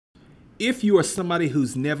If you are somebody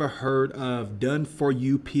who's never heard of Done For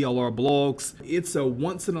You PLR Blogs, it's a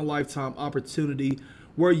once-in-a-lifetime opportunity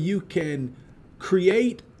where you can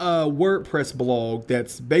create a WordPress blog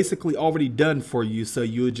that's basically already done for you. So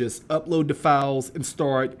you would just upload the files and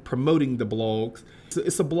start promoting the blogs. So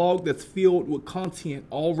it's a blog that's filled with content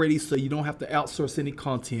already, so you don't have to outsource any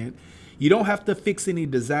content. You don't have to fix any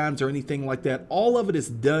designs or anything like that. All of it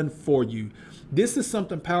is done for you. This is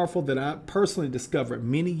something powerful that I personally discovered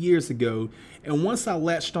many years ago. And once I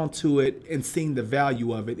latched onto it and seen the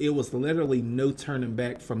value of it, it was literally no turning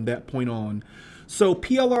back from that point on. So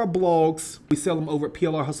PLR Blogs, we sell them over at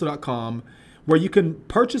plrhustle.com, where you can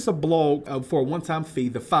purchase a blog for a one-time fee,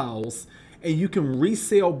 the files, and you can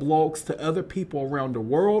resell blogs to other people around the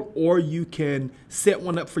world, or you can set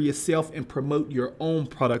one up for yourself and promote your own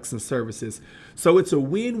products and services. So it's a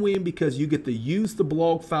win-win because you get to use the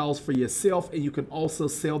blog files for yourself, and you can also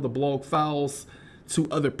sell the blog files to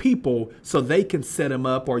other people so they can set them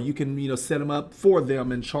up, or you can set them up for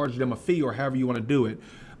them and charge them a fee or however you want to do it.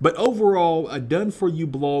 But overall, a Done For You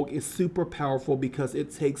blog is super powerful because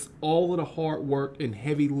it takes all of the hard work and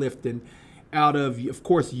heavy lifting out of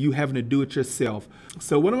course, you having to do it yourself.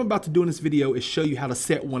 So what I'm about to do in this video is show you how to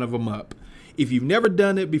set one of them up. If you've never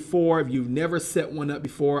done it before, if you've never set one up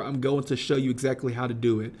before, I'm going to show you exactly how to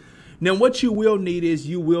do it. Now, what you will need is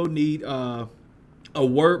you will need a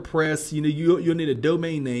WordPress. You'll need a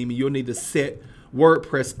domain name, and you'll need to set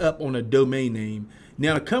WordPress up on a domain name.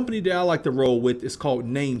 Now, the company that I like to roll with is called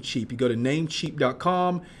Namecheap. You go to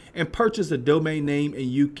namecheap.com and purchase a domain name, and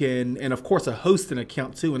you can, and of course, a hosting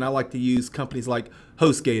account too. And I like to use companies like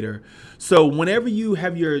HostGator. So whenever you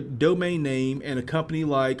have your domain name and a company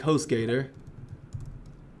like HostGator,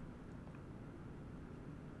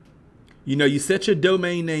 you set your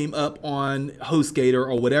domain name up on HostGator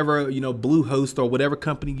or whatever, Bluehost or whatever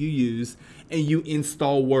company you use, and you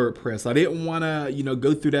install WordPress. I didn't want to,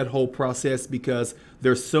 go through that whole process because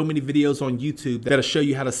there's so many videos on YouTube that'll show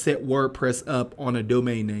you how to set WordPress up on a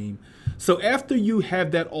domain name. So after you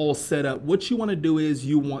have that all set up, what you want to do is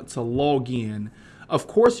you want to log in. Of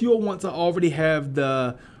course, you'll want to already have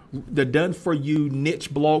the Done For You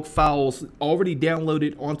niche blog files already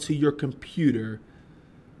downloaded onto your computer.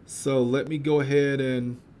 So let me go ahead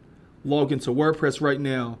and log into WordPress right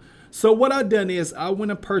now. So what I've done is I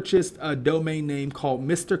went and purchased a domain name called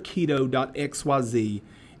mrketo.xyz.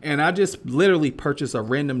 And I just literally purchased a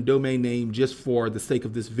random domain name just for the sake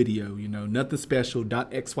of this video. Nothing special.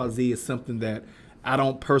 .xyz is something that I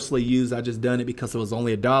don't personally use. I just done it because it was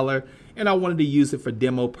only $1 and I wanted to use it for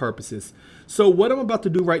demo purposes. So what I'm about to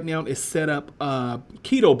do right now is set up a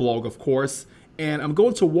keto blog, of course. And I'm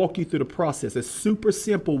going to walk you through the process. It's super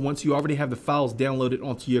simple once you already have the files downloaded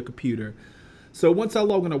onto your computer. So once I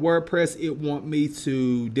log into WordPress, it wants me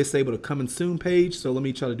to disable the coming soon page. So let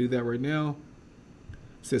me try to do that right now.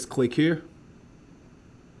 It says click here.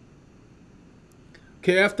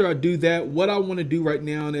 Okay, after I do that, what I want to do right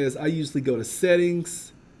now is I usually go to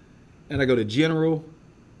settings and I go to general.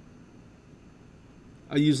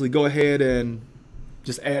 I usually go ahead and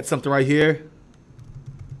just add something right here.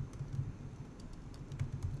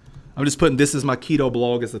 I'm just putting "this is my keto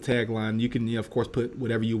blog" as a tagline. You can, of course, put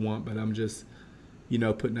whatever you want, but I'm just,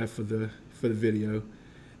 putting that for the video.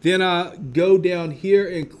 Then I go down here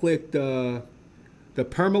and click the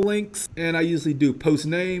permalinks, and I usually do post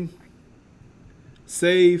name,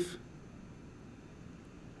 save.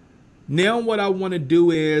 Now what I want to do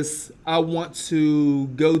is I want to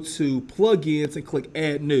go to plugins and click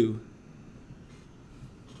add new.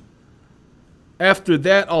 After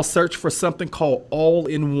that, I'll search for something called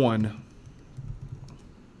All-in-One.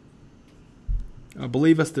 I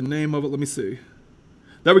believe that's the name of it. Let me see.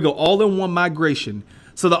 There we go, All-in-One Migration.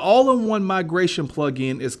 So the All-in-One Migration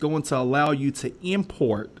plugin is going to allow you to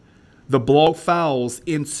import the blog files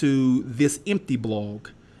into this empty blog.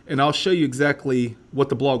 And I'll show you exactly what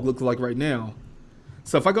the blog looks like right now.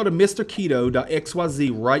 So if I go to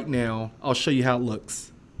mrketo.xyz right now, I'll show you how it looks.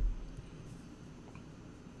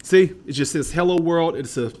 See, it just says hello world.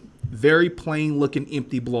 It's a very plain looking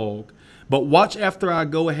empty blog. But watch after I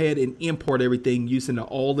go ahead and import everything using the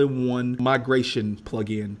All-in-One Migration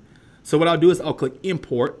plugin. So what I'll do is I'll click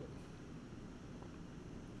import.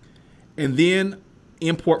 And then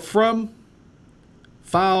import from,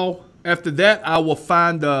 file. After that, I will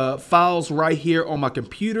find the files right here on my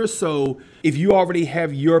computer. So if you already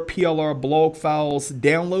have your PLR blog files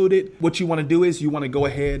downloaded, what you want to do is you want to go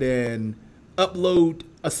ahead and upload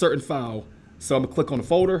a certain file. So I'm gonna click on the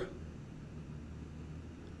folder.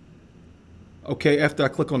 Okay, after I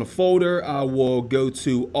click on the folder, I will go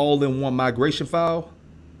to All-in-One Migration file.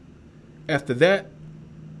 After that,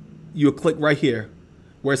 you'll click right here.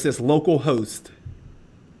 where it says local host.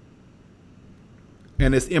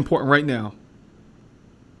 And it's importing right now.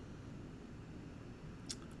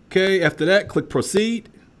 Okay, after that, click proceed.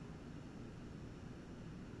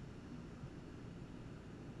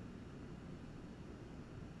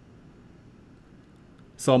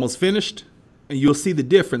 It's almost finished. And you'll see the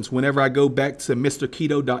difference whenever I go back to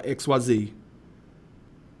mrketo.xyz.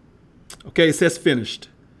 Okay, it says finished.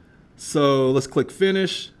 So let's click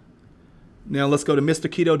finish. Now let's go to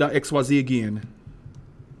mrketo.xyz again.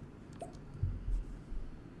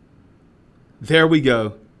 There we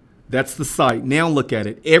go. That's the site. Now look at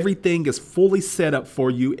it. Everything is fully set up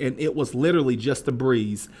for you, and it was literally just a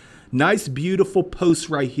breeze. Nice, beautiful posts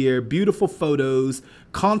right here. Beautiful photos.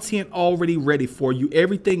 Content already ready for you.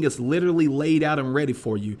 Everything is literally laid out and ready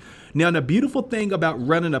for you. Now, the beautiful thing about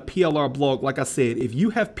running a PLR blog, like I said, if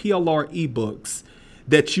you have PLR ebooks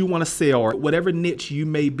that you want to sell, or whatever niche you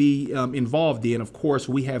may be involved in, of course,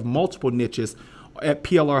 we have multiple niches at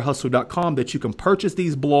plrhustle.com that you can purchase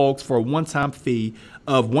these blogs for a one-time fee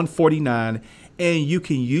of $149, and you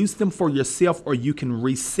can use them for yourself or you can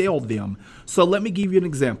resell them. So let me give you an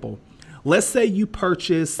example. Let's say you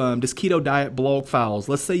purchase this keto diet blog files.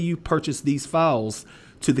 Let's say you purchase these files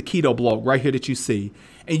to the keto blog right here that you see,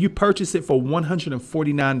 and you purchase it for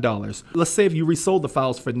 $149. Let's say if you resold the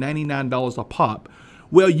files for $99 a pop.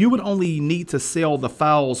 Well, you would only need to sell the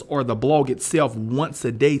files or the blog itself once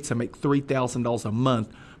a day to make $3,000 a month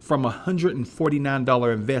from a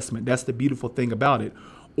 $149 investment. That's the beautiful thing about it.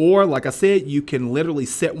 Or, like I said, you can literally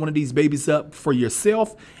set one of these babies up for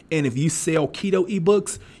yourself. And if you sell keto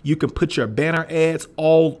ebooks, you can put your banner ads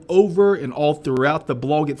all over and all throughout the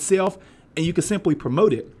blog itself, and you can simply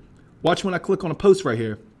promote it. Watch when I click on a post right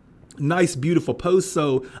here. Nice, beautiful post.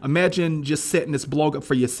 So imagine just setting this blog up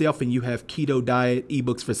for yourself, and you have keto diet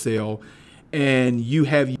ebooks for sale, and you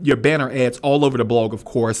have your banner ads all over the blog, of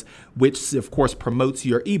course, which of course promotes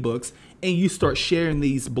your ebooks, and you start sharing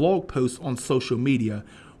these blog posts on social media.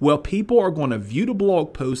 Well, people are going to view the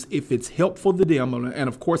blog post if it's helpful to them. And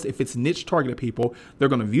of course, if it's niche targeted people, they're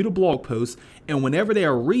going to view the blog post. And whenever they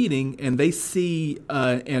are reading and they see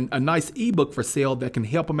a nice ebook for sale that can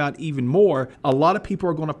help them out even more, a lot of people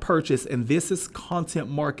are going to purchase. And this is content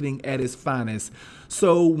marketing at its finest.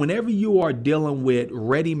 So whenever you are dealing with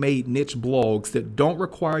ready-made niche blogs that don't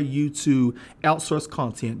require you to outsource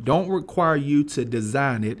content, don't require you to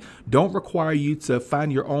design it, don't require you to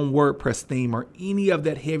find your own WordPress theme or any of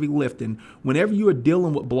that heavy lifting, whenever you are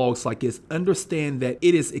dealing with blogs like this, understand that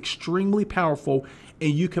it is extremely powerful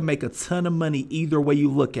and you can make a ton of money either way you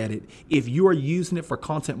look at it. If you are using it for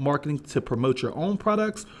content marketing to promote your own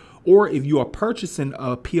products, or if you are purchasing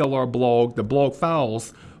a PLR blog, the blog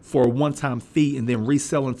files, for a one-time fee and then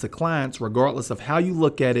reselling to clients, regardless of how you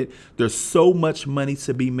look at it, there's so much money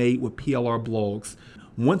to be made with PLR blogs.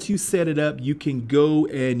 Once you set it up, you can go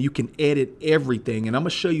and you can edit everything. And I'm going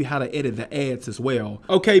to show you how to edit the ads as well.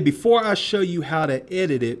 Okay, before I show you how to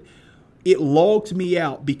edit it, it logged me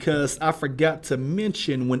out because I forgot to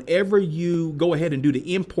mention whenever you go ahead and do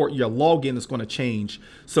the import, your login is going to change.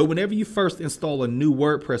 So whenever you first install a new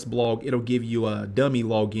WordPress blog, it'll give you a dummy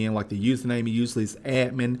login, like the username usually is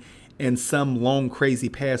admin and some long crazy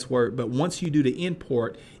password. But once you do the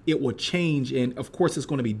import, it will change. And of course, it's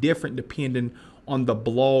going to be different depending on the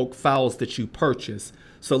blog files that you purchase.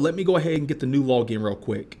 So let me go ahead and get the new login real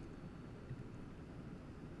quick.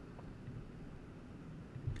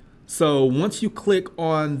 So once you click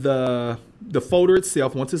on the folder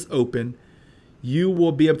itself, once it's open, you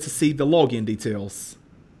will be able to see the login details.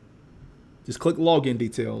 Just click login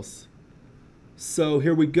details. So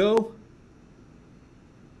here we go.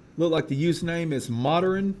 Look like the username is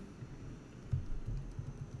modern.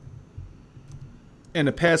 And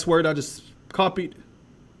the password I just copied.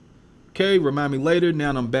 Okay, remind me later.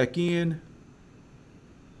 Now I'm back in.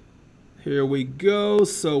 Here we go.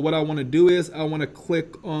 So what I want to do is I want to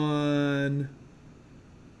click on,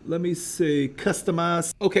 let me see,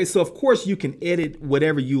 customize. Okay, so of course you can edit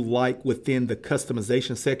whatever you like within the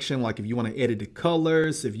customization section. Like if you want to edit the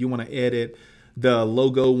colors, if you want to edit the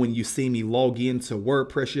logo when you see me log into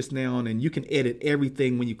WordPress just now, and you can edit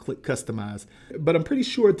everything when you click customize. But I'm pretty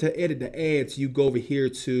sure to edit the ads, you go over here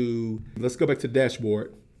to, let's go back to the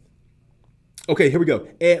dashboard. Okay, here we go,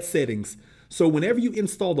 ad settings. So whenever you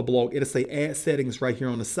install the blog, it'll say add settings right here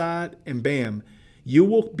on the side, and bam, you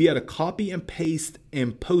will be able to copy and paste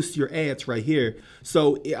and post your ads right here.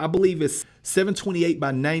 So I believe it's 728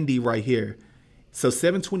 by 90 right here. So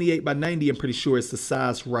 728 by 90, I'm pretty sure it's the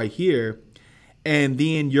size right here. And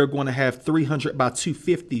then you're going to have 300 by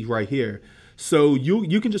 250 right here. So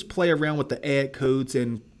you can just play around with the ad codes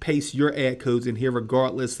and paste your ad codes in here,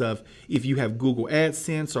 regardless of if you have Google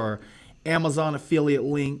AdSense or Amazon affiliate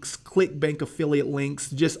links, ClickBank affiliate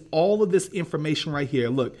links, just all of this information right here.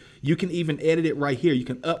 Look, you can even edit it right here. You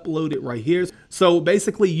can upload it right here. So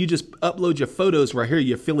basically you just upload your photos right here,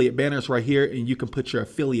 your affiliate banners right here, and you can put your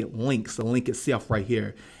affiliate links, the link itself right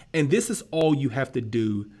here. And this is all you have to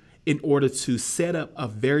do in order to set up a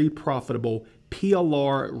very profitable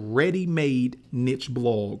PLR ready-made niche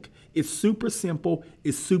blog. It's super simple,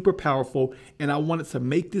 it's super powerful, and I wanted to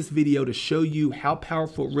make this video to show you how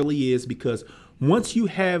powerful it really is, because once you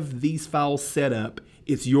have these files set up,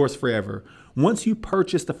 it's yours forever. Once you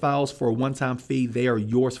purchase the files for a one-time fee, they are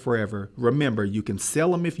yours forever. Remember, you can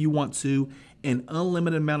sell them if you want to, an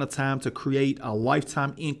unlimited amount of time to create a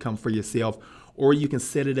lifetime income for yourself, or you can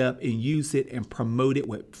set it up and use it and promote it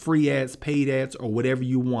with free ads, paid ads, or whatever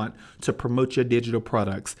you want to promote your digital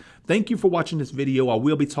products. Thank you for watching this video. I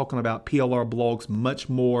will be talking about PLR blogs much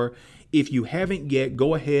more. If you haven't yet,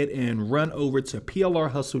 go ahead and run over to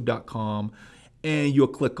plrhustle.com and you'll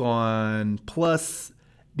click on plus,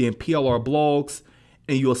 then PLR blogs,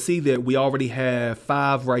 and you'll see that we already have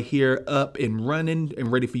 5 right here up and running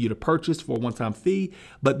and ready for you to purchase for a one-time fee,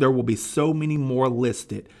 but there will be so many more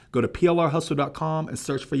listed. Go to plrhustle.com and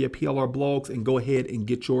search for your PLR blogs and go ahead and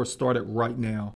get yours started right now.